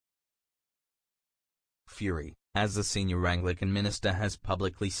fury, as the senior Anglican minister has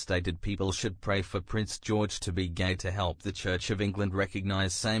publicly stated people should pray for Prince George to be gay to help the Church of England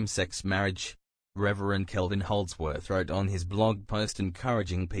recognise same-sex marriage. Reverend Kelvin Holdsworth wrote on his blog post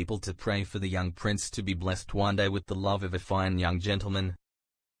encouraging people to pray for the young prince to be blessed one day with the love of a fine young gentleman.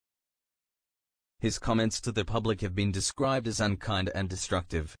 His comments to the public have been described as unkind and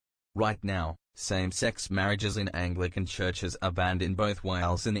destructive. Right now, same-sex marriages in Anglican churches are banned in both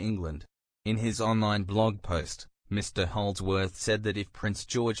Wales and England. In his online blog post, Mr. Holdsworth said that if Prince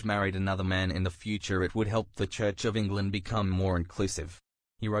George married another man in the future it would help the Church of England become more inclusive.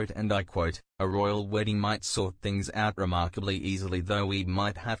 He wrote, and I quote, "A royal wedding might sort things out remarkably easily, though we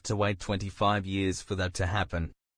might have to wait 25 years for that to happen.